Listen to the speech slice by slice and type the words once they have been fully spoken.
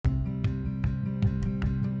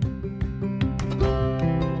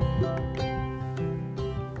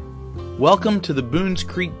Welcome to the Boones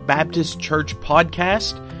Creek Baptist Church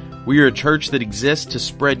podcast. We are a church that exists to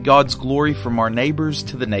spread God's glory from our neighbors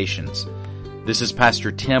to the nations. This is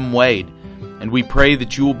Pastor Tim Wade, and we pray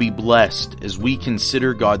that you will be blessed as we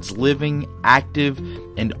consider God's living, active,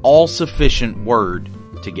 and all-sufficient Word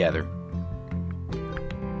together.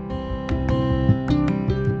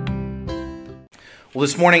 Well,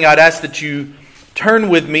 this morning I'd ask that you turn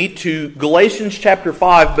with me to Galatians chapter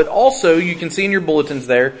 5, but also you can see in your bulletins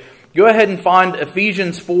there, go ahead and find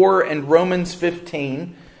Ephesians 4 and Romans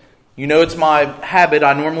 15. You know it's my habit.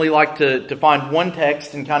 I normally like to find one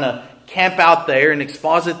text and kind of camp out there and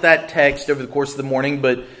exposit that text over the course of the morning.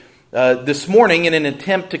 But this morning, in an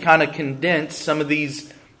attempt to kind of condense some of these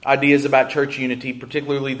ideas about church unity,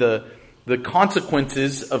 particularly the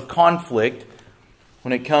consequences of conflict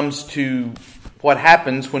when it comes to what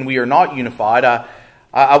happens when we are not unified,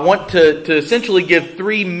 I want to essentially give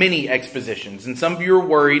three mini expositions. And some of you are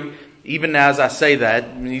worried, even as I say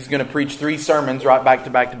that. He's going to preach three sermons right back to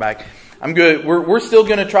back to back. I'm good. We're still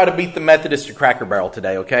going to try to beat the Methodists to Cracker Barrel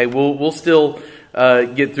today, okay? We'll still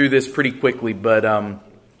get through this pretty quickly. But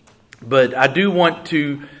I do want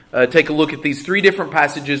to take a look at these three different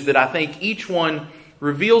passages that I think each one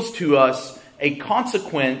reveals to us a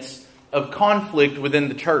consequence of conflict within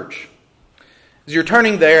the church. As you're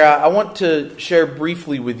turning there, I want to share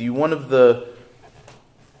briefly with you one of the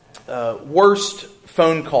worst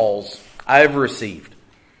phone calls I ever received.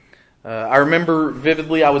 I remember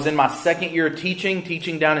vividly, I was in my second year of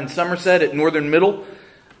teaching down in Somerset at Northern Middle.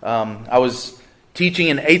 I was teaching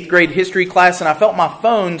an 8th grade history class, and I felt my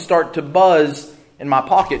phone start to buzz in my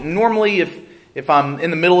pocket. Normally, if I'm in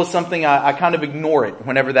the middle of something, I kind of ignore it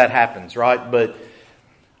whenever that happens, right? But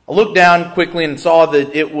I looked down quickly and saw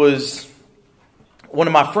that it was one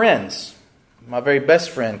of my friends, my very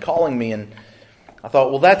best friend, calling me, and I thought,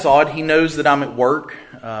 well, that's odd. He knows that I'm at work.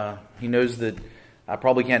 He knows that I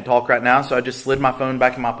probably can't talk right now, so I just slid my phone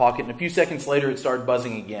back in my pocket, and a few seconds later, it started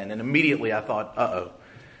buzzing again, and immediately I thought, uh-oh,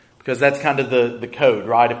 because that's kind of the code,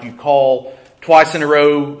 right? If you call twice in a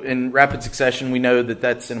row in rapid succession, we know that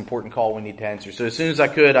that's an important call we need to answer. So as soon as I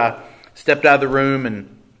could, I stepped out of the room,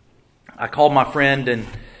 and I called my friend, and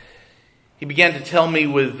he began to tell me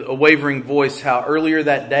with a wavering voice how earlier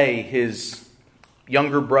that day his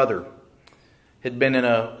younger brother had been in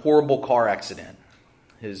a horrible car accident.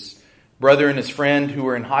 His brother and his friend, who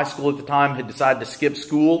were in high school at the time, had decided to skip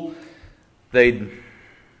school. They'd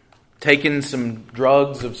taken some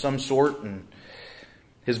drugs of some sort, and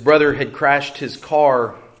his brother had crashed his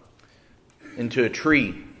car into a tree.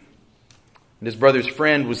 And his brother's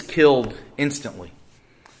friend was killed instantly.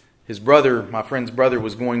 His brother, my friend's brother,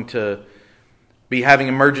 was going to be having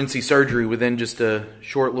emergency surgery within just a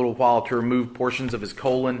short little while to remove portions of his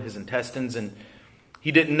colon, his intestines, and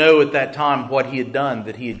he didn't know at that time what he had done,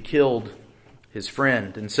 that he had killed his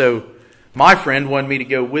friend. And so my friend wanted me to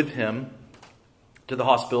go with him to the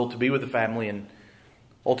hospital to be with the family and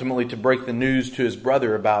ultimately to break the news to his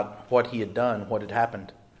brother about what he had done, what had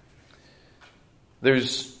happened.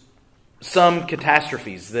 There's some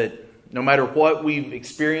catastrophes that no matter what we've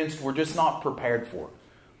experienced, we're just not prepared for.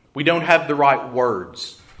 We don't have the right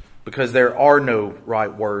words because there are no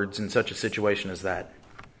right words in such a situation as that.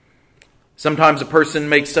 Sometimes a person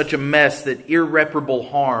makes such a mess that irreparable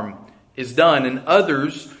harm is done, and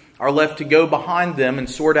others are left to go behind them and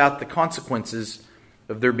sort out the consequences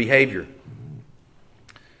of their behavior.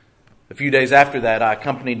 A few days after that, I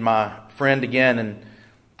accompanied my friend again, and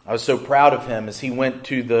I was so proud of him as he went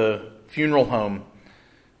to the funeral home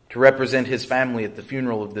to represent his family at the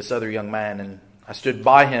funeral of this other young man. And I stood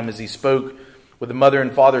by him as he spoke with a mother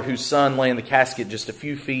and father whose son lay in the casket just a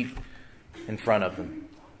few feet in front of them.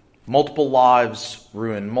 Multiple lives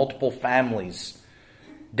ruined, multiple families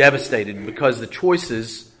devastated because the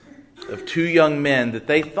choices of two young men that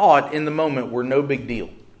they thought in the moment were no big deal.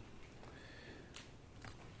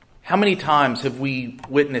 How many times have we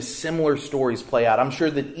witnessed similar stories play out? I'm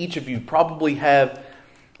sure that each of you probably have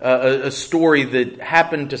a story that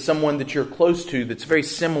happened to someone that you're close to that's very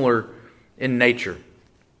similar in nature.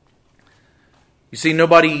 You see,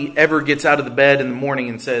 nobody ever gets out of the bed in the morning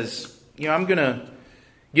and says, I'm going to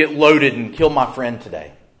get loaded and kill my friend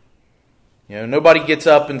today. Nobody gets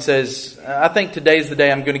up and says, I think today's the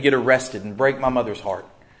day I'm going to get arrested and break my mother's heart.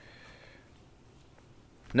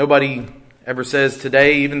 Nobody ever says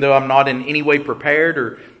today, even though I'm not in any way prepared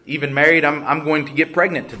or even married, I'm going to get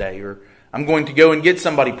pregnant today, or I'm going to go and get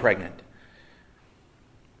somebody pregnant.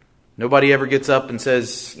 Nobody ever gets up and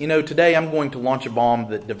says, today I'm going to launch a bomb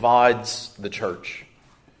that divides the church.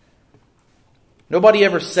 Nobody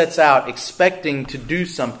ever sets out expecting to do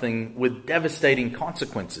something with devastating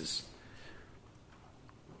consequences.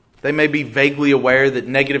 They may be vaguely aware that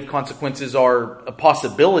negative consequences are a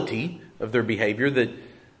possibility of their behavior,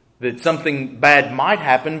 that something bad might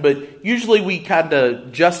happen, but usually we kind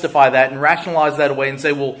of justify that and rationalize that away and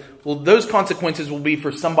say, well, those consequences will be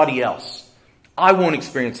for somebody else. I won't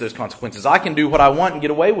experience those consequences. I can do what I want and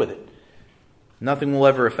get away with it. Nothing will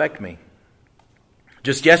ever affect me.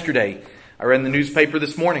 Just yesterday, I read in the newspaper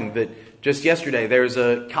this morning that just yesterday there's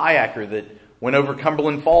a kayaker that went over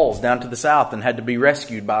Cumberland Falls down to the south and had to be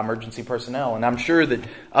rescued by emergency personnel. And I'm sure that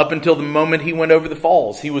up until the moment he went over the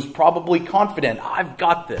falls, he was probably confident, I've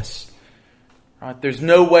got this. Right? There's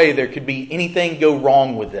no way there could be anything go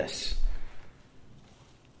wrong with this.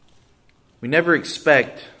 We never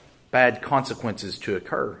expect bad consequences to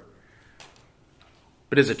occur.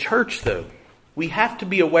 But as a church, though, we have to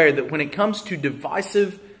be aware that when it comes to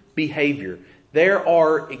divisive behavior, there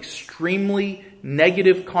are extremely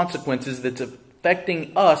negative consequences that's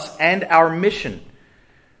affecting us and our mission.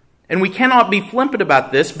 And we cannot be flippant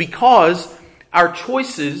about this because our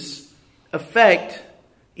choices affect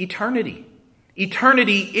eternity.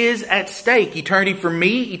 Eternity is at stake. Eternity for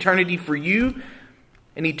me, eternity for you,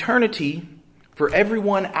 and eternity for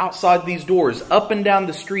everyone outside these doors, up and down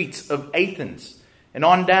the streets of Athens and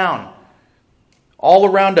on down. All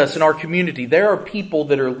around us in our community, there are people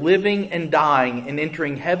that are living and dying and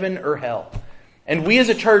entering heaven or hell. And we as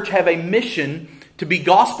a church have a mission to be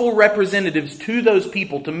gospel representatives to those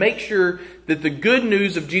people, to make sure that the good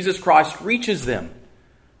news of Jesus Christ reaches them.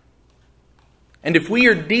 And if we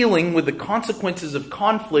are dealing with the consequences of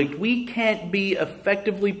conflict, we can't be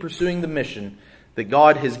effectively pursuing the mission that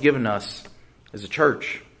God has given us as a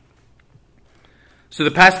church. So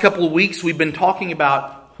the past couple of weeks we've been talking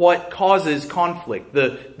about what causes conflict,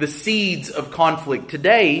 the seeds of conflict.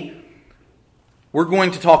 Today, we're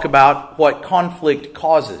going to talk about what conflict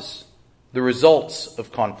causes, the results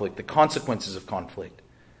of conflict, the consequences of conflict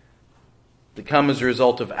that come as a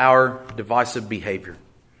result of our divisive behavior.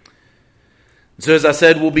 So as I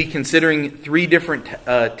said, we'll be considering three different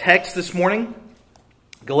texts this morning.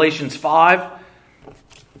 Galatians 5,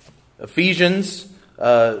 Ephesians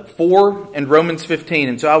 4, and Romans 15.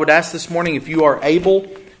 And so I would ask this morning, if you are able,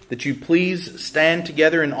 that you please stand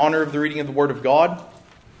together in honor of the reading of the Word of God.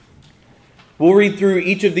 We'll read through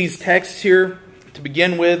each of these texts here to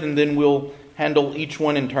begin with, and then we'll handle each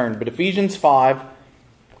one in turn. But Ephesians 5,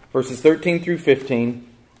 verses 13 through 15,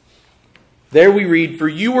 there we read, "For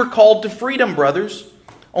you were called to freedom, brothers.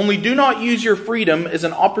 Only do not use your freedom as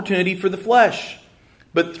an opportunity for the flesh,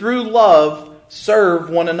 but through love serve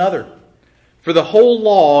one another. For the whole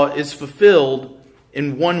law is fulfilled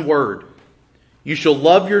in one word. You shall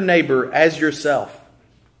love your neighbor as yourself.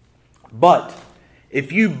 But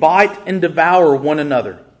if you bite and devour one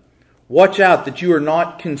another, watch out that you are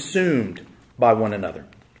not consumed by one another."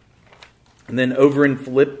 And then over in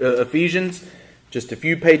Ephesians, just a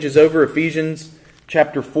few pages over, Ephesians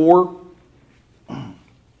chapter 4,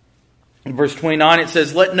 in verse 29, it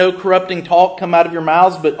says, "Let no corrupting talk come out of your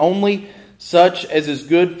mouths, but only such as is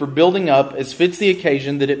good for building up, as fits the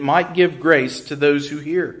occasion, that it might give grace to those who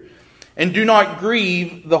hear. And do not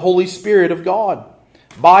grieve the Holy Spirit of God,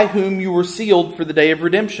 by whom you were sealed for the day of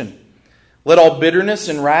redemption. Let all bitterness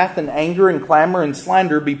and wrath and anger and clamor and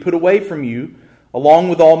slander be put away from you, along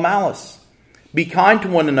with all malice. Be kind to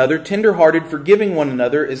one another, tender-hearted, forgiving one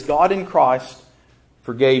another, as God in Christ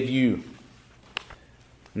forgave you."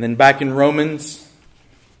 And then back in Romans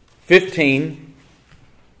 15,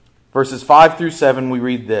 verses 5 through 7, we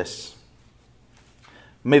read this.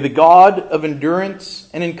 "May the God of endurance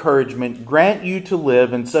and encouragement grant you to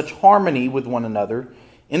live in such harmony with one another,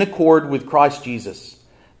 in accord with Christ Jesus,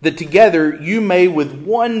 that together you may with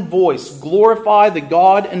one voice glorify the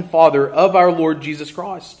God and Father of our Lord Jesus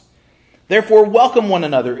Christ. Therefore welcome one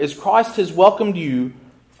another, as Christ has welcomed you,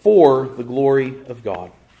 for the glory of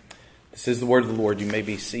God." This is the word of the Lord. You may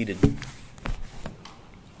be seated.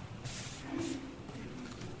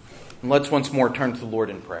 And let's once more turn to the Lord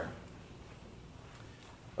in prayer.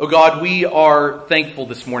 Oh God, we are thankful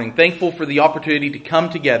this morning, thankful for the opportunity to come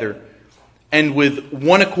together and with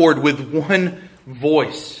one accord, with one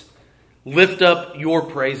voice, lift up your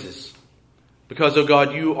praises. Because, oh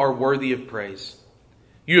God, you are worthy of praise.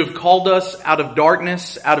 You have called us out of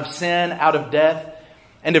darkness, out of sin, out of death,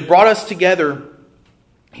 and have brought us together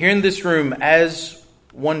here in this room as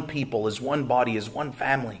one people, as one body, as one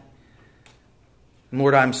family. And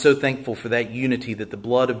Lord, I'm so thankful for that unity that the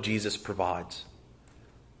blood of Jesus provides.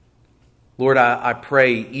 Lord, I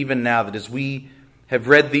pray even now that as we have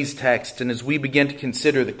read these texts and as we begin to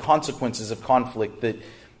consider the consequences of conflict, that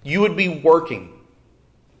you would be working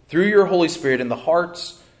through your Holy Spirit in the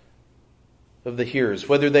hearts of the hearers,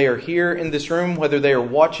 whether they are here in this room, whether they are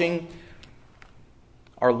watching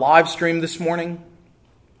our live stream this morning,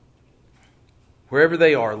 wherever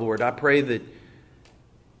they are, Lord, I pray that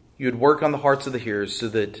you would work on the hearts of the hearers so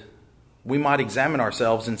that we might examine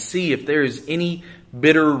ourselves and see if there is any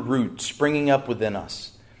bitter root springing up within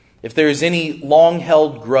us, if there is any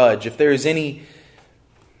long-held grudge, if there is any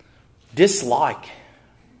dislike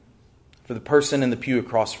for the person in the pew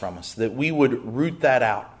across from us, that we would root that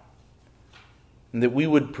out and that we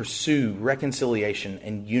would pursue reconciliation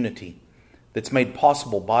and unity that's made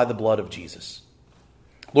possible by the blood of Jesus.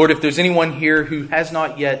 Lord, if there's anyone here who has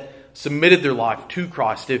not yet submitted their life to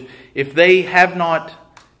Christ, if they have not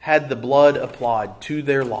had the blood applied to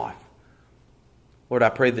their life, Lord, I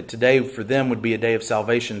pray that today for them would be a day of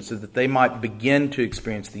salvation so that they might begin to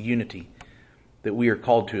experience the unity that we are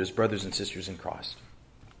called to as brothers and sisters in Christ.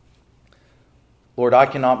 Lord, I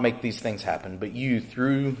cannot make these things happen, but you,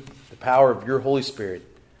 through the power of your Holy Spirit,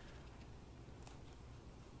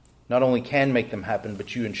 not only can make them happen,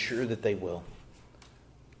 but you ensure that they will.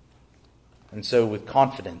 And so with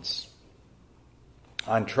confidence,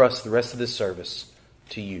 I entrust the rest of this service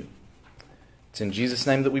to you. It's in Jesus'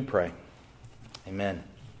 name that we pray. Amen.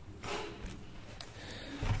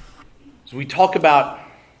 As we talk about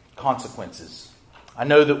consequences, I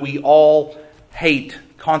know that we all hate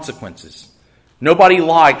consequences. Nobody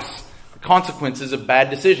likes the consequences of bad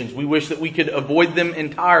decisions. We wish that we could avoid them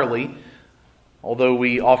entirely, although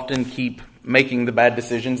we often keep making the bad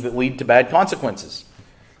decisions that lead to bad consequences.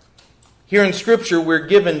 Here in Scripture, we're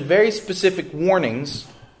given very specific warnings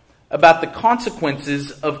about the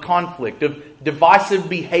consequences of conflict, of divisive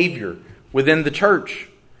behavior within the church.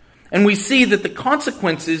 And we see that the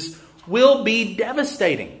consequences will be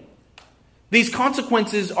devastating. These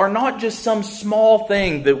consequences are not just some small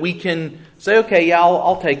thing that we can say, okay, yeah,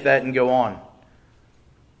 I'll take that and go on.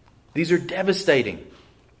 These are devastating.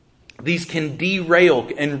 These can derail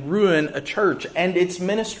and ruin a church and its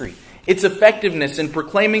ministry, its effectiveness in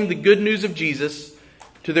proclaiming the good news of Jesus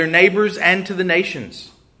to their neighbors and to the nations.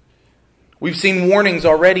 We've seen warnings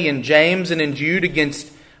already in James and in Jude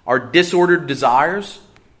against our disordered desires,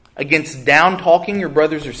 against down-talking your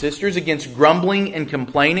brothers or sisters, against grumbling and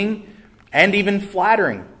complaining, and even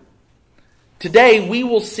flattering. Today, we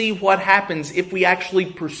will see what happens if we actually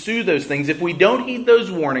pursue those things, if we don't heed those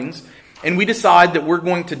warnings, and we decide that we're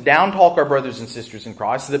going to down-talk our brothers and sisters in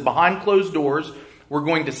Christ, that behind closed doors, we're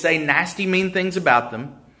going to say nasty, mean things about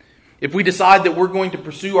them. If we decide that we're going to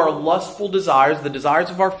pursue our lustful desires, the desires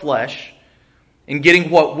of our flesh, in getting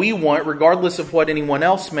what we want, regardless of what anyone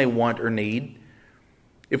else may want or need.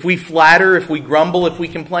 If we flatter, if we grumble, if we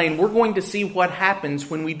complain, we're going to see what happens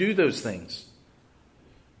when we do those things.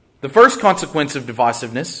 The first consequence of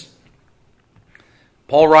divisiveness,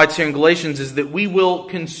 Paul writes here in Galatians, is that we will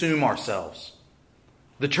consume ourselves.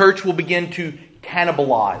 The church will begin to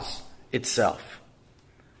cannibalize itself.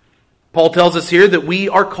 Paul tells us here that we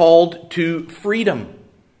are called to freedom.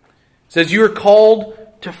 He says you are called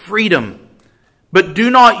to freedom. But do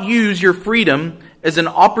not use your freedom as an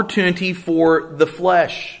opportunity for the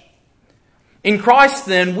flesh. In Christ,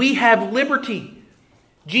 then, we have liberty.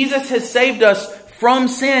 Jesus has saved us from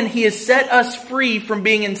sin. He has set us free from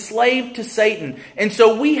being enslaved to Satan. And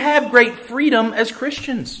so we have great freedom as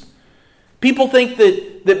Christians. People think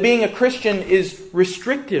that being a Christian is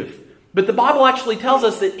restrictive. But the Bible actually tells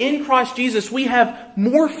us that in Christ Jesus we have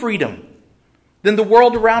more freedom than the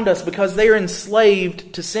world around us because they are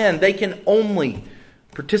enslaved to sin. They can only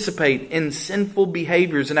participate in sinful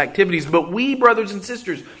behaviors and activities. But we, brothers and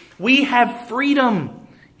sisters, we have freedom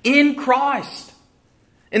in Christ.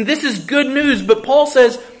 And this is good news. But Paul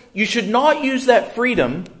says you should not use that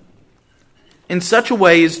freedom in such a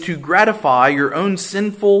way as to gratify your own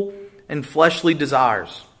sinful and fleshly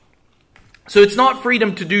desires. So it's not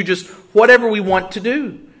freedom to do just whatever we want to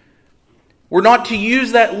do. We're not to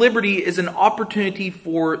use that liberty as an opportunity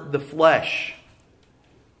for the flesh.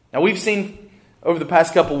 Now we've seen over the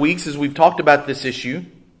past couple of weeks as we've talked about this issue,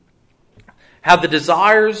 how the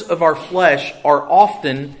desires of our flesh are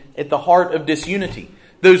often at the heart of disunity.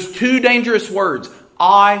 Those two dangerous words,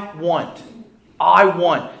 I want,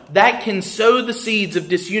 that can sow the seeds of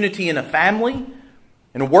disunity in a family,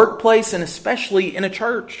 in a workplace, and especially in a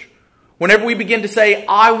church. Whenever we begin to say,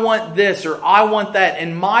 I want this or I want that,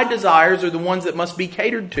 and my desires are the ones that must be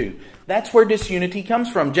catered to, that's where disunity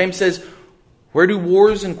comes from. James says, where do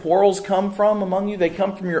wars and quarrels come from among you? They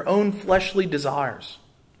come from your own fleshly desires.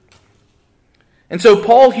 And so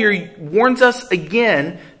Paul here warns us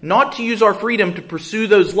again not to use our freedom to pursue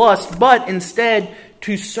those lusts, but instead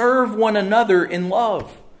to serve one another in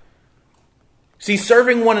love. See,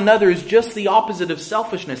 serving one another is just the opposite of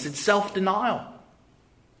selfishness. It's self-denial.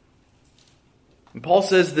 And Paul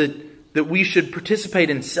says that we should participate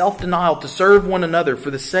in self-denial to serve one another for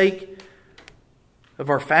the sake of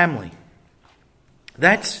our family.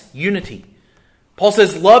 That's unity. Paul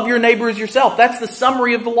says, love your neighbor as yourself. That's the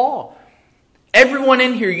summary of the law. Everyone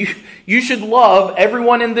in here, you should love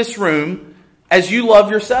everyone in this room as you love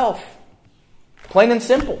yourself. Plain and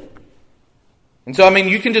simple. And so,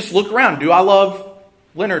 you can just look around. Do I love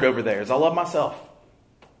Leonard over there as I love myself?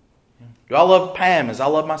 Do I love Pam as I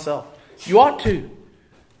love myself? You ought to.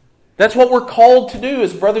 That's what we're called to do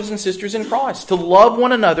as brothers and sisters in Christ. To love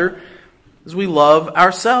one another as we love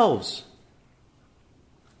ourselves.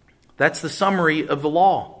 That's the summary of the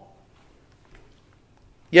law.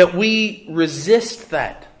 Yet we resist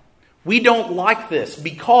that. We don't like this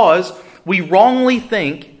because we wrongly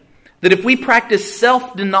think that if we practice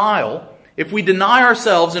self-denial, if we deny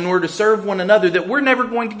ourselves in order to serve one another, that we're never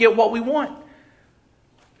going to get what we want.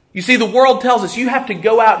 You see, the world tells us you have to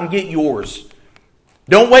go out and get yours.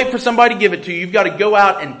 Don't wait for somebody to give it to you. You've got to go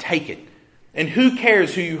out and take it. And who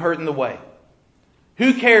cares who you hurt in the way?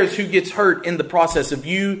 Who cares who gets hurt in the process of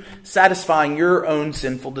you satisfying your own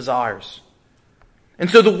sinful desires? And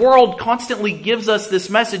so the world constantly gives us this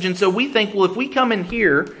message. And so we think, well, if we come in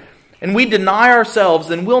here and we deny ourselves,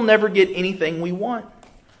 then we'll never get anything we want.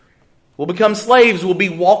 We'll become slaves. We'll be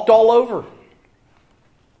walked all over.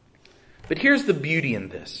 But here's the beauty in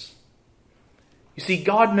this. You see,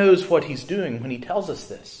 God knows what He's doing when He tells us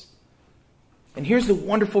this. And here's the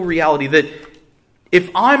wonderful reality that if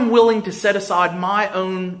I'm willing to set aside my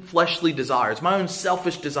own fleshly desires, my own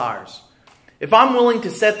selfish desires, if I'm willing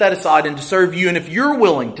to set that aside and to serve you, and if you're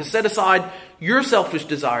willing to set aside your selfish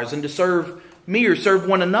desires and to serve me or serve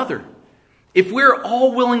one another, if we're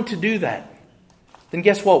all willing to do that, then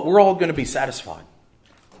guess what? We're all going to be satisfied.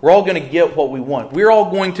 We're all going to get what we want. We're all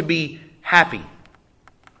going to be happy.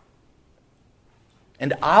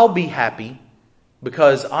 And I'll be happy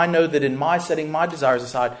because I know that in my setting my desires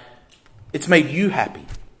aside, it's made you happy.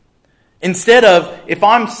 Instead of, if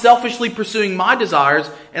I'm selfishly pursuing my desires,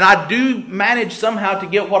 and I do manage somehow to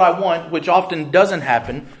get what I want, which often doesn't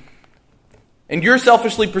happen, and you're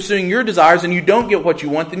selfishly pursuing your desires and you don't get what you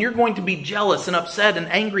want, then you're going to be jealous and upset and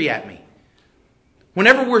angry at me.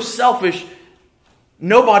 Whenever we're selfish,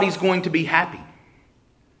 nobody's going to be happy.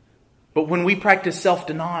 But when we practice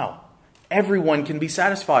self-denial, everyone can be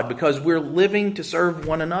satisfied because we're living to serve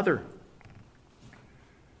one another.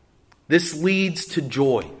 This leads to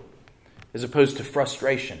joy as opposed to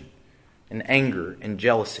frustration and anger and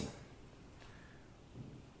jealousy.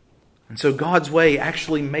 And so God's way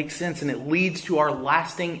actually makes sense, and it leads to our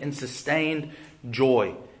lasting and sustained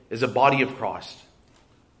joy as a body of Christ.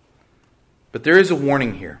 But there is a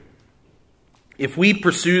warning here. If we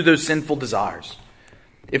pursue those sinful desires,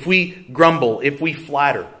 if we grumble, if we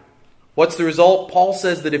flatter, what's the result? Paul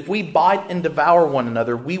says that if we bite and devour one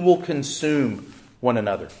another, we will consume one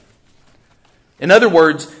another. In other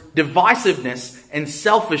words, divisiveness and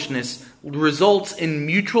selfishness results in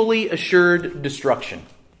mutually assured destruction.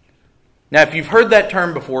 Now, if you've heard that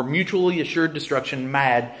term before, mutually assured destruction,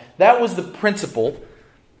 MAD, that was the principle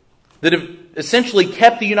that essentially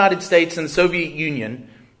kept the United States and the Soviet Union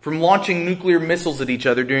from launching nuclear missiles at each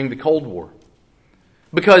other during the Cold War.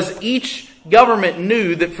 Because each government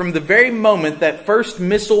knew that from the very moment that first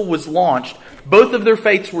missile was launched, both of their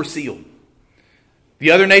fates were sealed.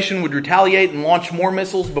 The other nation would retaliate and launch more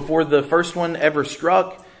missiles before the first one ever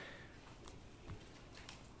struck.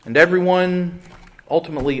 And everyone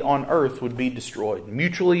ultimately on earth would be destroyed.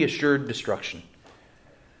 Mutually assured destruction.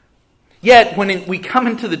 Yet, when we come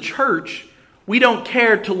into the church, we don't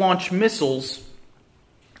care to launch missiles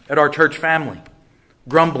at our church family.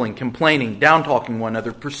 Grumbling, complaining, down-talking one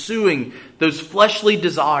another, pursuing those fleshly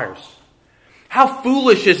desires. How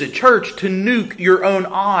foolish is it, church, to nuke your own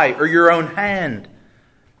eye or your own hand?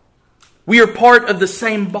 We are part of the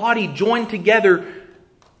same body, joined together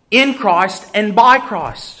in Christ and by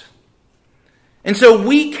Christ. And so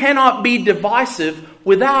we cannot be divisive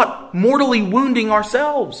without mortally wounding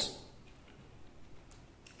ourselves.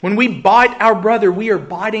 When we bite our brother, we are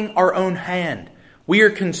biting our own hand. We are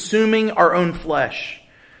consuming our own flesh.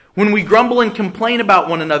 When we grumble and complain about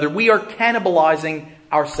one another, we are cannibalizing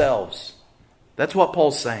ourselves. That's what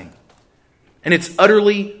Paul's saying. And it's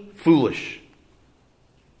utterly foolish.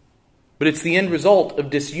 But it's the end result of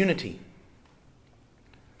disunity.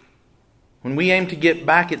 When we aim to get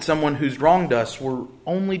back at someone who's wronged us, we're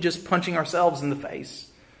only just punching ourselves in the face.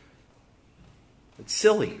 It's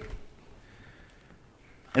silly.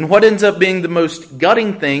 And what ends up being the most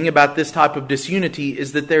gutting thing about this type of disunity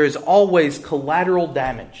is that there is always collateral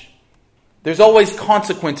damage. There's always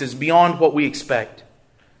consequences beyond what we expect.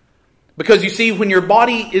 Because you see, when your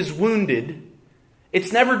body is wounded,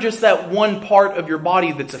 it's never just that one part of your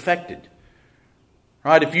body that's affected.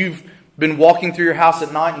 Right? If you've been walking through your house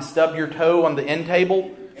at night and stubbed your toe on the end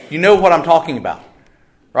table, you know what I'm talking about.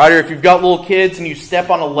 Right? Or if you've got little kids and you step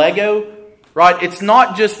on a Lego, right? It's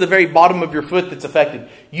not just the very bottom of your foot that's affected.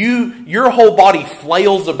 Your whole body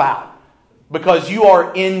flails about because you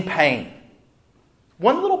are in pain.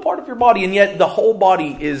 One little part of your body, and yet the whole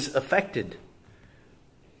body is affected.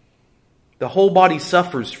 The whole body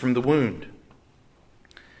suffers from the wound.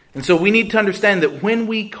 And so we need to understand that when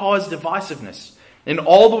we cause divisiveness in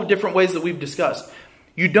all the different ways that we've discussed,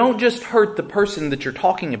 you don't just hurt the person that you're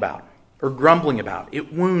talking about or grumbling about.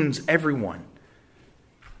 It wounds everyone.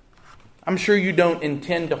 I'm sure you don't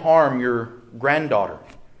intend to harm your granddaughter.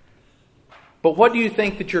 But what do you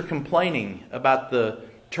think that you're complaining about the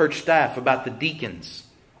church staff, about the deacons,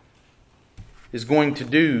 is going to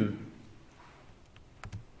do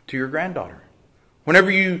to your granddaughter?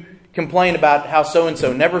 Whenever you complain about how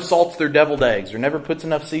so-and-so never salts their deviled eggs, or never puts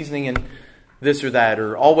enough seasoning in this or that,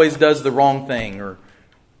 or always does the wrong thing, or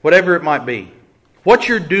whatever it might be, what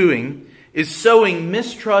you're doing is sowing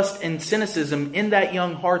mistrust and cynicism in that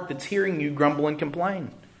young heart that's hearing you grumble and complain.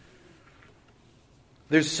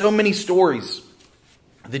 There's so many stories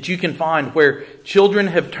that you can find where children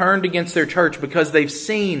have turned against their church because they've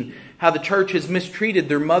seen how the church has mistreated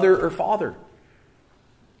their mother or father.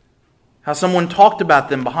 How someone talked about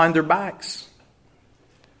them behind their backs.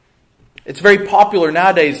 It's very popular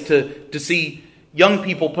nowadays to see young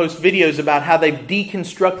people post videos about how they've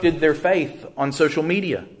deconstructed their faith on social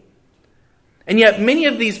media. And yet many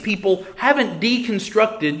of these people haven't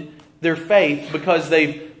deconstructed their faith because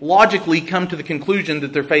they've logically come to the conclusion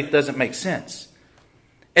that their faith doesn't make sense.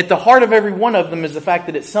 At the heart of every one of them is the fact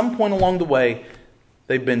that at some point along the way,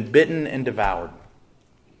 they've been bitten and devoured.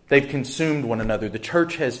 They've consumed one another. The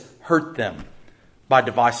church has hurt them by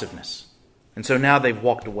divisiveness. And so now they've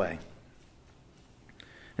walked away.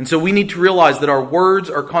 And so we need to realize that our words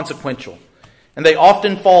are consequential. And they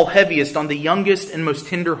often fall heaviest on the youngest and most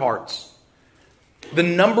tender hearts. The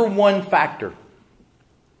number one factor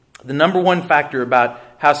about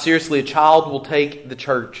how seriously a child will take the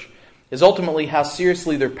church is ultimately how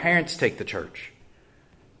seriously their parents take the church.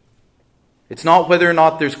 It's not whether or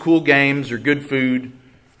not there's cool games or good food.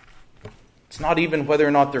 It's not even whether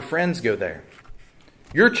or not their friends go there.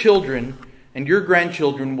 Your children and your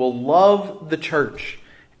grandchildren will love the church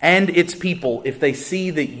and its people if they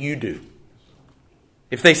see that you do.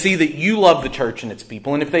 If they see that you love the church and its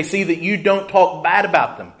people, and if they see that you don't talk bad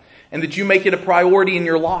about them, and that you make it a priority in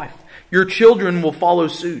your life, your children will follow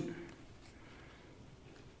suit.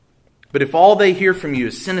 But if all they hear from you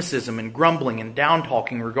is cynicism and grumbling and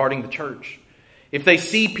down-talking regarding the church, if they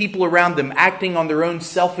see people around them acting on their own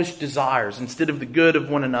selfish desires instead of the good of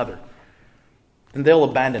one another, then they'll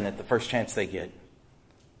abandon it the first chance they get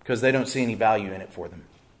because they don't see any value in it for them.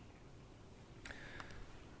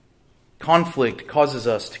 Conflict causes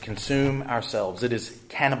us to consume ourselves. It is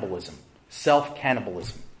cannibalism,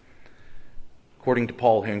 self-cannibalism, according to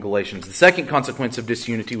Paul here in Galatians. The second consequence of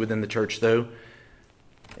disunity within the church, though,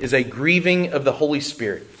 is a grieving of the Holy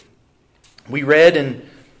Spirit. We read in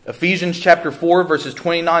Ephesians chapter 4, verses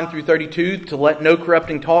 29 through 32, to let no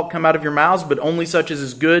corrupting talk come out of your mouths, but only such as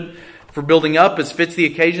is good for building up as fits the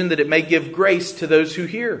occasion, that it may give grace to those who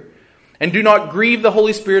hear. And do not grieve the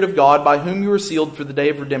Holy Spirit of God, by whom you are sealed for the day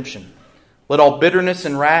of redemption. Let all bitterness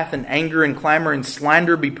and wrath and anger and clamor and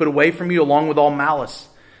slander be put away from you, along with all malice.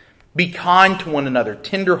 Be kind to one another,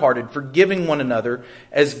 tender-hearted, forgiving one another,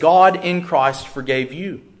 as God in Christ forgave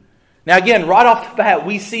you. Now again, right off the bat,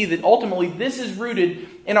 we see that ultimately this is rooted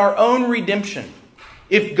in our own redemption.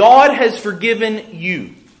 If God has forgiven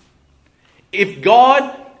you, if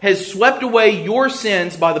God has swept away your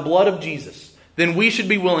sins by the blood of Jesus, then we should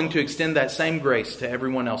be willing to extend that same grace to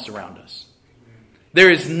everyone else around us. There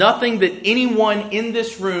is nothing that anyone in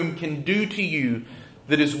this room can do to you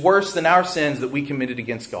that is worse than our sins that we committed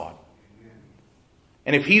against God.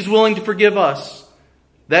 And if He's willing to forgive us,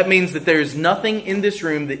 that means that there is nothing in this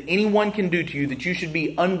room that anyone can do to you that you should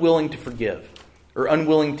be unwilling to forgive or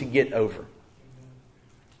unwilling to get over.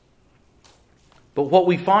 But what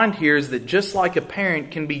we find here is that just like a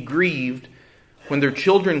parent can be grieved when their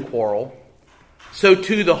children quarrel, so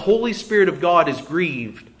too the Holy Spirit of God is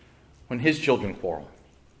grieved when His children quarrel.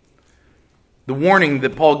 The warning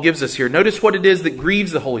that Paul gives us here, notice what it is that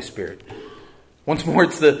grieves the Holy Spirit. Once more,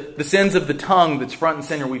 it's the sins of the tongue that's front and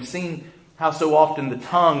center. We've seen how so often the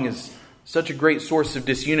tongue is such a great source of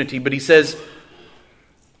disunity. But he says,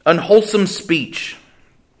 unwholesome speech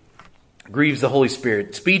grieves the Holy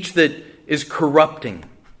Spirit. Speech that is corrupting.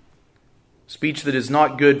 Speech that is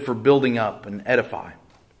not good for building up and edify.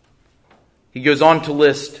 He goes on to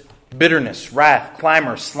list bitterness, wrath,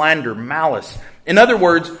 clamor, slander, malice. In other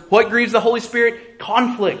words, what grieves the Holy Spirit?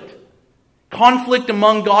 Conflict. Conflict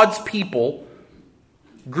among God's people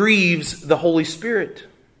grieves the Holy Spirit.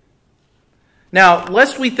 Now,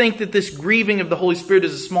 lest we think that this grieving of the Holy Spirit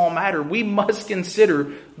is a small matter, we must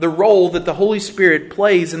consider the role that the Holy Spirit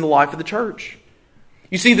plays in the life of the church.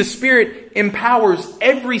 You see, the Spirit empowers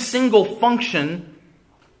every single function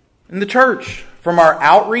in the church, from our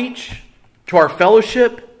outreach, to our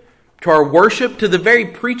fellowship, to our worship, to the very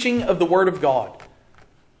preaching of the Word of God.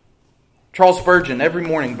 Charles Spurgeon, every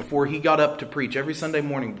morning before he got up to preach, every Sunday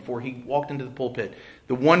morning before he walked into the pulpit,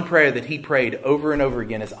 the one prayer that he prayed over and over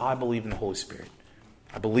again is, I believe in the Holy Spirit.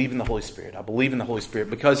 I believe in the Holy Spirit. I believe in the Holy Spirit.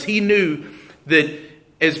 Because he knew that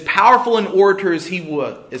as powerful an orator as he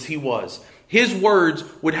was, his words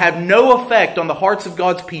would have no effect on the hearts of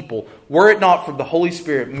God's people were it not for the Holy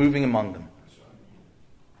Spirit moving among them.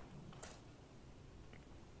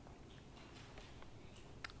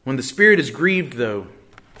 When the Spirit is grieved, though,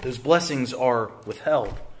 those blessings are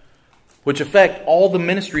withheld, which affect all the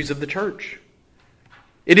ministries of the church.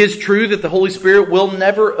 It is true that the Holy Spirit will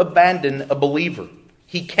never abandon a believer.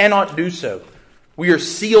 He cannot do so. We are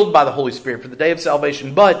sealed by the Holy Spirit for the day of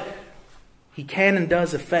salvation, but He can and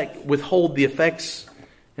does withhold the effects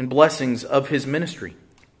and blessings of His ministry.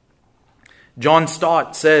 John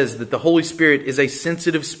Stott says that the Holy Spirit is a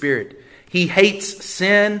sensitive spirit. He hates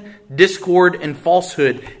sin, discord, and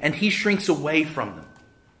falsehood, and He shrinks away from them.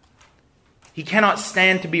 He cannot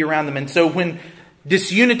stand to be around them. And so when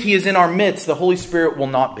disunity is in our midst, the Holy Spirit will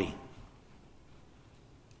not be.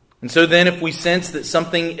 And so then if we sense that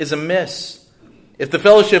something is amiss, if the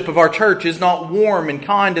fellowship of our church is not warm and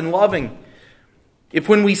kind and loving, if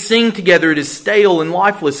when we sing together it is stale and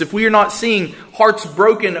lifeless, if we are not seeing hearts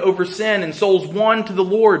broken over sin and souls won to the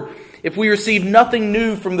Lord, if we receive nothing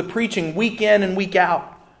new from the preaching week in and week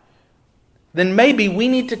out, then maybe we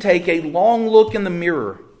need to take a long look in the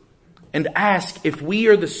mirror and ask if we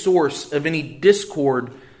are the source of any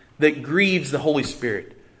discord that grieves the Holy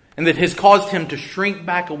Spirit and that has caused Him to shrink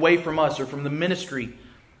back away from us or from the ministry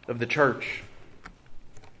of the church.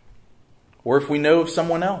 Or if we know of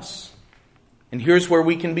someone else. And here's where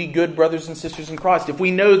we can be good brothers and sisters in Christ. If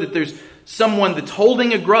we know that there's someone that's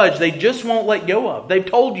holding a grudge they just won't let go of. They've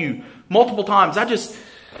told you multiple times, I just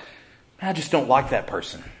don't like that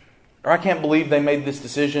person. Or I can't believe they made this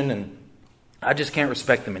decision and I just can't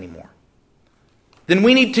respect them anymore. Then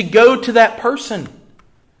we need to go to that person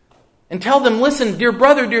and tell them, listen, dear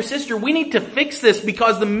brother, dear sister, we need to fix this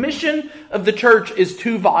because the mission of the church is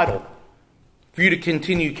too vital for you to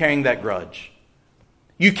continue carrying that grudge.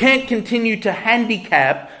 You can't continue to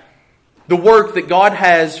handicap the work that God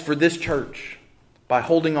has for this church by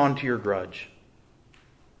holding on to your grudge.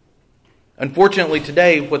 Unfortunately,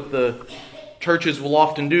 today, what the churches will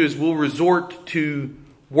often do is we'll resort to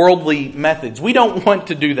worldly methods. We don't want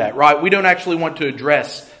to do that, right? We don't actually want to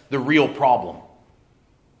address the real problem.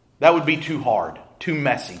 That would be too hard, too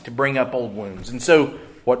messy to bring up old wounds. And so,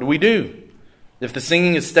 what do? If the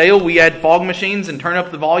singing is stale, we add fog machines and turn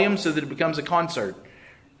up the volume so that it becomes a concert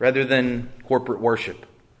rather than corporate worship.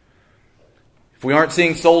 If we aren't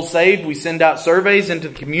seeing souls saved, we send out surveys into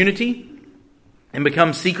the community and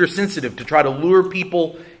become seeker sensitive to try to lure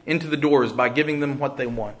people into the doors by giving them what they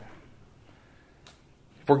want.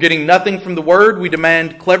 If we're getting nothing from the Word, we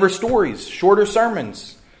demand clever stories, shorter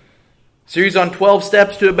sermons, series on 12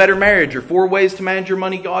 steps to a better marriage, or 4 ways to manage your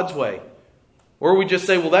money God's way. Or we just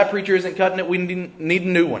say, well, that preacher isn't cutting it, we need a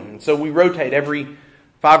new one. And so we rotate every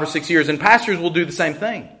 5 or 6 years. And pastors will do the same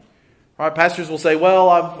thing. Right? Pastors will say, well,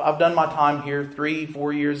 I've done my time here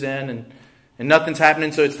 3-4 years in and nothing's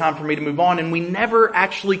happening, so it's time for me to move on. And we never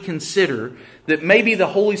actually consider that maybe the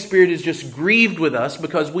Holy Spirit is just grieved with us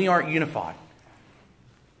because we aren't unified.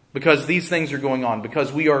 Because these things are going on.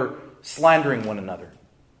 Because we are slandering one another.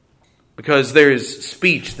 Because there is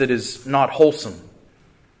speech that is not wholesome.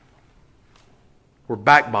 We're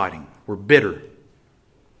backbiting. We're bitter.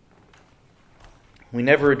 We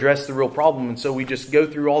never address the real problem, and so we just go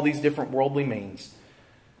through all these different worldly means.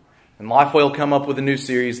 And Lifeway will come up with a new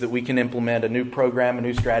series that we can implement, a new program, a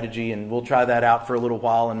new strategy, and we'll try that out for a little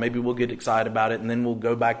while, and maybe we'll get excited about it, and then we'll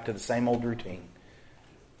go back to the same old routine.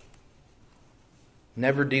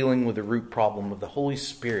 Never dealing with the root problem of the Holy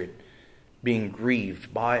Spirit being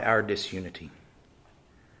grieved by our disunity.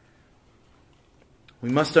 We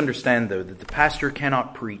must understand, though, that the pastor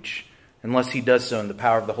cannot preach unless he does so in the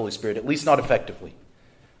power of the Holy Spirit, at least not effectively.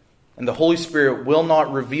 And the Holy Spirit will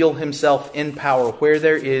not reveal Himself in power where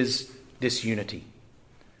there is disunity.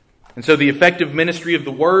 And so the effective ministry of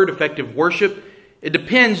the Word, effective worship, it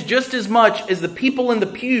depends just as much as the people in the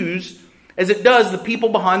pews as it does the people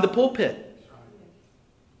behind the pulpit.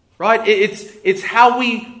 Right? It's how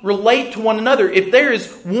we relate to one another. If there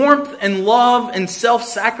is warmth and love and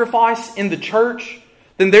self-sacrifice in the church,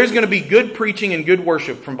 then there's going to be good preaching and good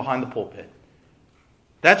worship from behind the pulpit.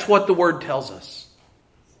 That's what the Word tells us.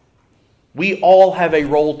 We all have a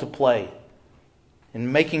role to play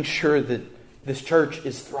in making sure that this church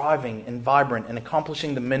is thriving and vibrant and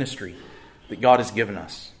accomplishing the ministry that God has given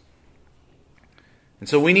us. And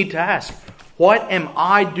so we need to ask, what am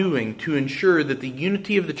I doing to ensure that the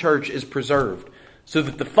unity of the church is preserved so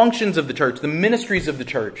that the functions of the church, the ministries of the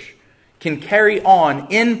church, can carry on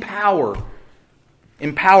in power,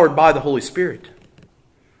 empowered by the Holy Spirit?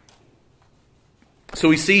 So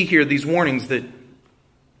we see here these warnings that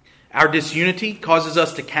our disunity causes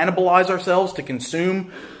us to cannibalize ourselves, to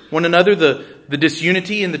consume one another. The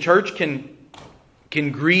disunity in the church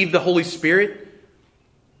can grieve the Holy Spirit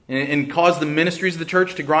and cause the ministries of the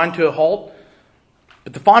church to grind to a halt.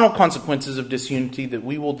 But the final consequences of disunity that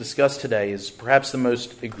we will discuss today is perhaps the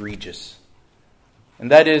most egregious. And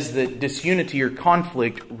that is that disunity or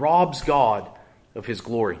conflict robs God of His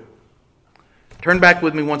glory. Turn back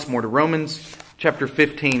with me once more to Romans chapter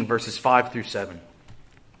 15, verses 5 through 7.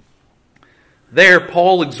 There,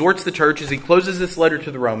 Paul exhorts the church as he closes this letter to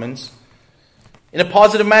the Romans. In a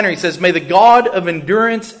positive manner, he says, "May the God of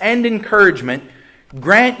endurance and encouragement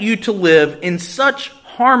grant you to live in such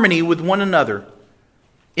harmony with one another,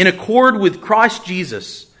 in accord with Christ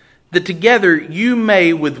Jesus, that together you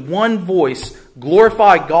may with one voice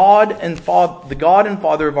glorify God and the God and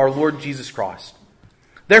Father of our Lord Jesus Christ.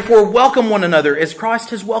 Therefore welcome one another as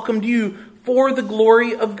Christ has welcomed you for the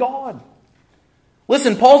glory of God."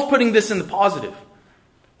 Listen, Paul's putting this in the positive.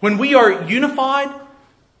 When we are unified,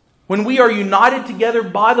 when we are united together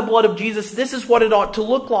by the blood of Jesus, this is what it ought to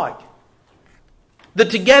look like. That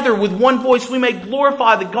together with one voice we may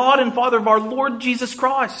glorify the God and Father of our Lord Jesus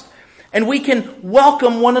Christ. And we can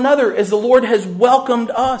welcome one another as the Lord has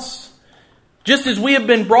welcomed us. Just as we have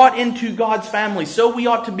been brought into God's family, so we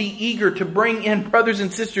ought to be eager to bring in brothers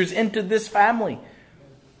and sisters into this family.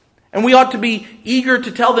 And we ought to be eager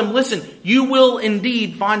to tell them, listen, you will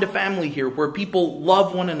indeed find a family here where people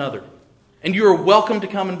love one another. And you are welcome to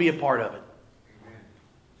come and be a part of it.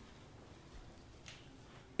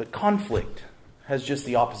 But conflict has just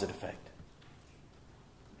the opposite effect.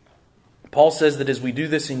 Paul says that as we do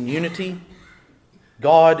this in unity,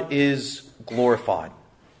 God is glorified.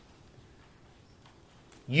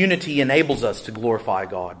 Unity enables us to glorify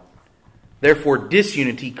God. Therefore,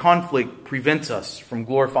 disunity, conflict, prevents us from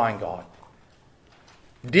glorifying God.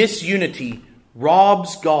 Disunity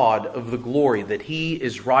robs God of the glory that He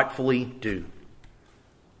is rightfully due.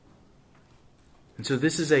 And so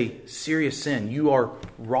this is a serious sin. You are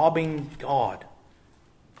robbing God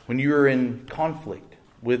when you are in conflict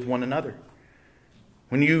with one another.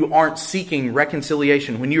 When you aren't seeking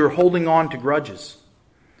reconciliation. When you are holding on to grudges.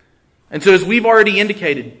 And so as we've already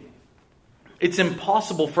indicated, it's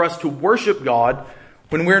impossible for us to worship God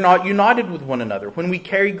when we're not united with one another, when we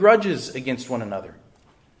carry grudges against one another.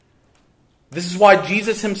 This is why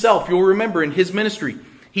Jesus Himself, you'll remember in His ministry,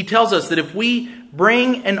 He tells us that if we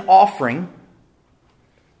bring an offering,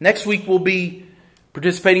 next week we'll be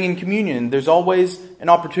participating in communion. There's always an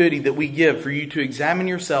opportunity that we give for you to examine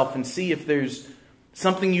yourself and see if there's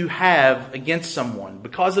something you have against someone.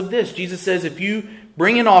 Because of this, Jesus says if you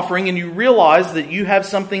bring an offering and you realize that you have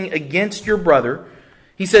something against your brother,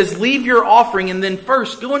 He says leave your offering and then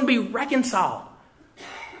first go and be reconciled.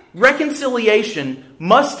 Reconciliation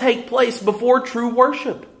must take place before true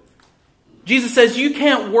worship. Jesus says you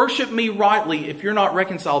can't worship me rightly if you're not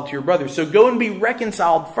reconciled to your brother. So go and be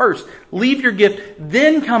reconciled first. Leave your gift,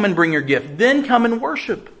 then come and bring your gift. Then come and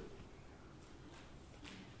worship.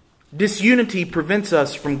 Disunity prevents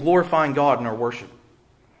us from glorifying God in our worship.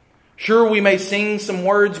 Sure, we may sing some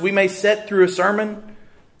words, we may sit through a sermon,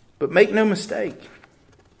 but make no mistake.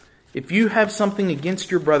 If you have something against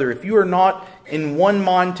your brother, if you are not in one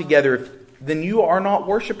mind together, then you are not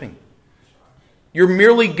worshiping. You're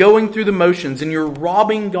merely going through the motions and you're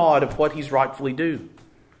robbing God of what He's rightfully due.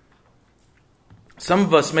 Some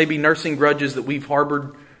of us may be nursing grudges that we've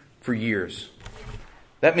harbored for years.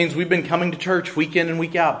 That means we've been coming to church week in and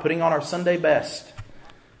week out, putting on our Sunday best,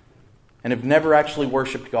 and have never actually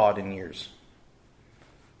worshiped God in years.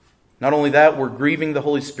 Not only that, we're grieving the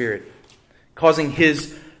Holy Spirit, causing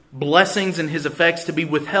His blessings and His effects to be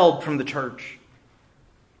withheld from the church.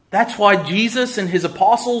 That's why Jesus and His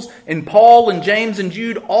apostles and Paul and James and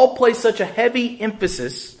Jude all place such a heavy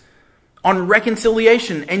emphasis on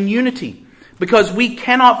reconciliation and unity. Because we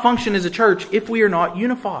cannot function as a church if we are not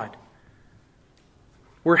unified.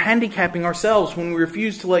 We're handicapping ourselves when we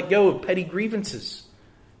refuse to let go of petty grievances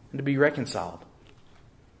and to be reconciled.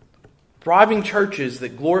 Thriving churches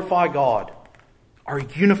that glorify God are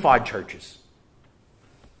unified churches.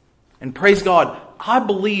 And praise God, I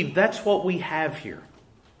believe that's what we have here.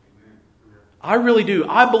 I really do.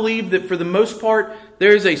 I believe that for the most part,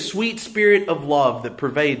 there is a sweet spirit of love that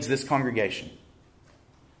pervades this congregation.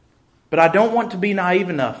 But I don't want to be naive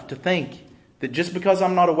enough to think that just because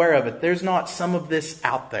I'm not aware of it, there's not some of this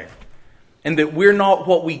out there. And that we're not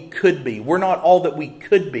what we could be. We're not all that we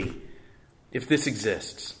could be if this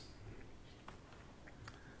exists.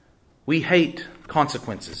 We hate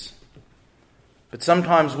consequences. But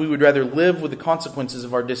sometimes we would rather live with the consequences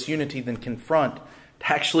of our disunity than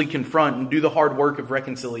actually confront and do the hard work of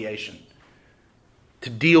reconciliation. To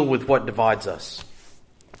deal with what divides us.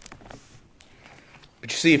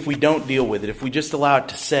 But you see, if we don't deal with it, if we just allow it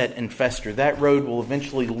to set and fester, that road will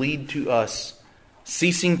eventually lead to us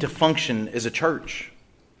ceasing to function as a church.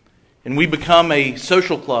 And we become a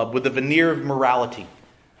social club with a veneer of morality,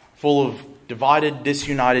 full of divided,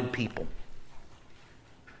 disunited people.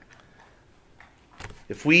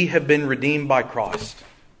 If we have been redeemed by Christ,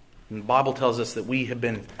 and the Bible tells us that we have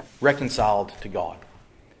been reconciled to God.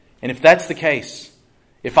 And if that's the case,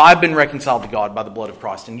 if I've been reconciled to God by the blood of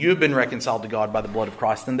Christ, and you have been reconciled to God by the blood of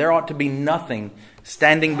Christ, then there ought to be nothing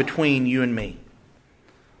standing between you and me.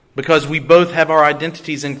 Because we both have our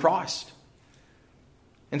identities in Christ.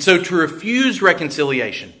 And so to refuse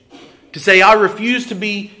reconciliation, to say, I refuse to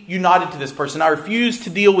be united to this person, I refuse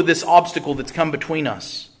to deal with this obstacle that's come between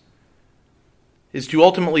us, is to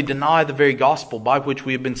ultimately deny the very gospel by which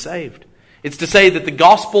we have been saved. It's to say that the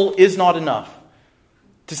gospel is not enough.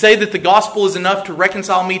 To say that the gospel is enough to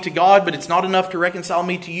reconcile me to God, but it's not enough to reconcile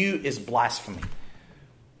me to you, is blasphemy.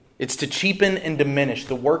 It's to cheapen and diminish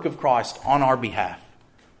the work of Christ on our behalf.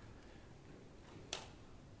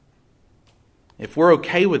 If we're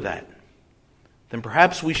okay with that, then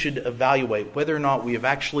perhaps we should evaluate whether or not we have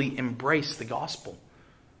actually embraced the gospel.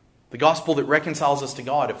 The gospel that reconciles us to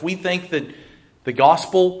God. If we think that the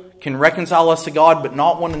gospel can reconcile us to God but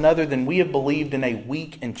not one another, then we have believed in a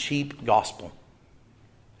weak and cheap gospel.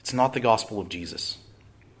 It's not the gospel of Jesus.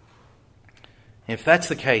 And if that's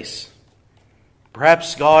the case,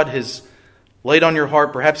 perhaps God has laid on your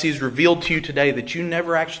heart, perhaps He's revealed to you today that you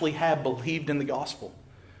never actually have believed in the gospel.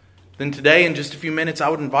 Then today, in just a few minutes, I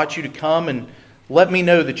would invite you to come and let me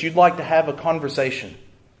know that you'd like to have a conversation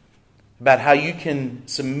about how you can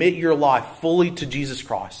submit your life fully to Jesus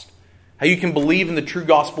Christ. How you can believe in the true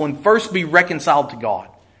gospel and first be reconciled to God,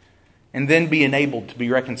 and then be enabled to be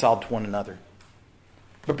reconciled to one another.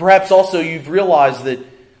 But perhaps also you've realized that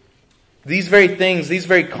these very things, these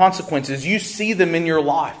very consequences, you see them in your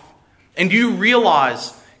life. And you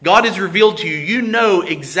realize God has revealed to you, you know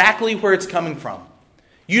exactly where it's coming from.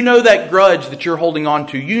 You know that grudge that you're holding on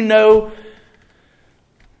to. You know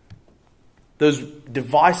those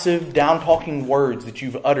divisive, down-talking words that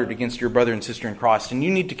you've uttered against your brother and sister in Christ. And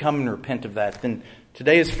you need to come and repent of that. Then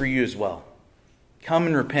today is for you as well. Come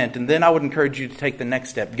and repent. And then I would encourage you to take the next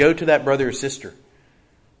step. Go to that brother or sister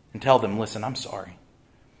and tell them, listen, I'm sorry.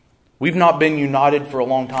 We've not been united for a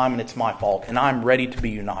long time and it's my fault. And I'm ready to be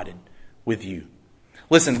united with you.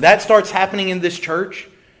 Listen, that starts happening in this church.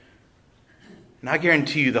 And I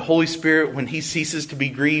guarantee you the Holy Spirit, when He ceases to be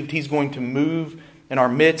grieved, He's going to move in our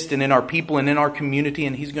midst and in our people and in our community.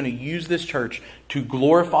 And He's going to use this church to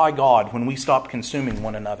glorify God when we stop consuming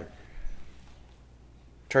one another.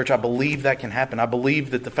 Church, I believe that can happen. I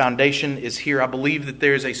believe that the foundation is here. I believe that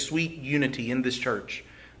there is a sweet unity in this church.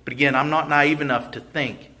 But again, I'm not naive enough to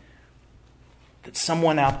think that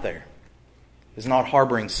someone out there is not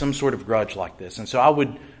harboring some sort of grudge like this. And so I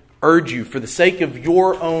would urge you, for the sake of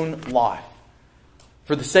your own life,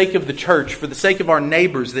 for the sake of the church, for the sake of our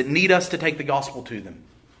neighbors that need us to take the gospel to them,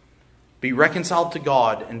 be reconciled to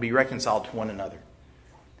God and be reconciled to one another.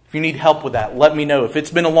 If you need help with that, let me know. If it's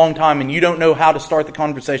been a long time and you don't know how to start the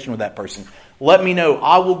conversation with that person, let me know.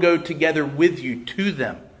 I will go together with you to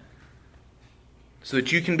them so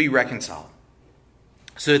that you can be reconciled,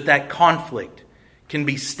 so that that conflict can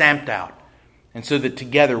be stamped out, and so that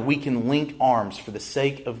together we can link arms for the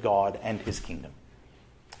sake of God and His kingdom.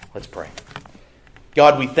 Let's pray.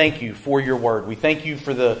 God, we thank You for Your word. We thank You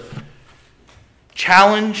for the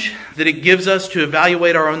challenge that it gives us to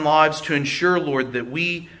evaluate our own lives, to ensure, Lord, that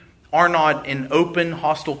we are not in open,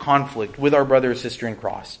 hostile conflict with our brother or sister in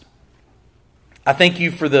Christ. I thank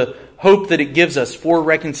You for the hope that it gives us for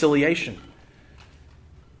reconciliation.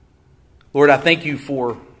 Lord, I thank You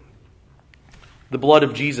for the blood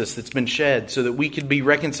of Jesus that's been shed so that we could be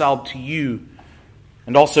reconciled to you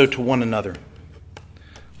and also to one another.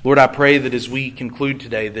 Lord, I pray that as we conclude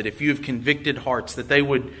today, that if you have convicted hearts, that they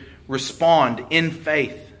would respond in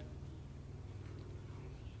faith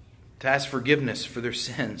to ask forgiveness for their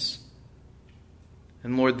sins.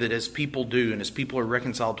 And Lord, that as people do and as people are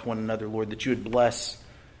reconciled to one another, Lord, that you would bless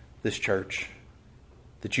this church,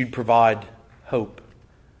 that you'd provide hope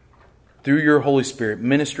through your Holy Spirit,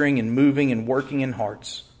 ministering and moving and working in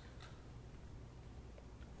hearts.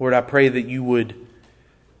 Lord, I pray that you would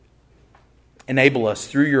enable us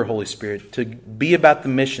through your Holy Spirit to be about the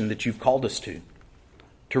mission that you've called us to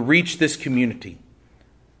reach this community,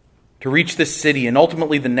 to reach this city, and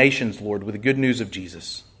ultimately the nations, Lord, with the good news of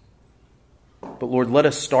Jesus. But Lord, let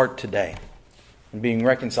us start today in being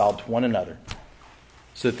reconciled to one another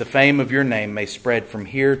so that the fame of your name may spread from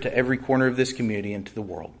here to every corner of this community and to the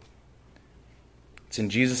world. It's in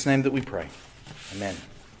Jesus' name that we pray. Amen.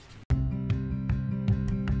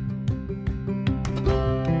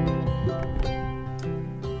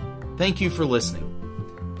 Thank you for listening.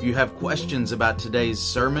 If you have questions about today's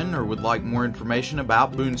sermon or would like more information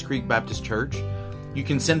about Boones Creek Baptist Church, you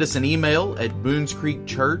can send us an email at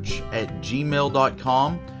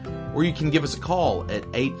boonescreekchurch@gmail.com, or you can give us a call at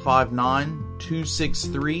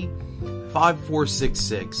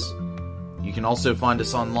 859-263-5466. You can also find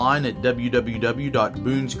us online at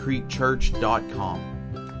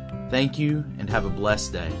www.boonescreekchurch.com. Thank you and have a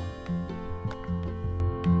blessed day.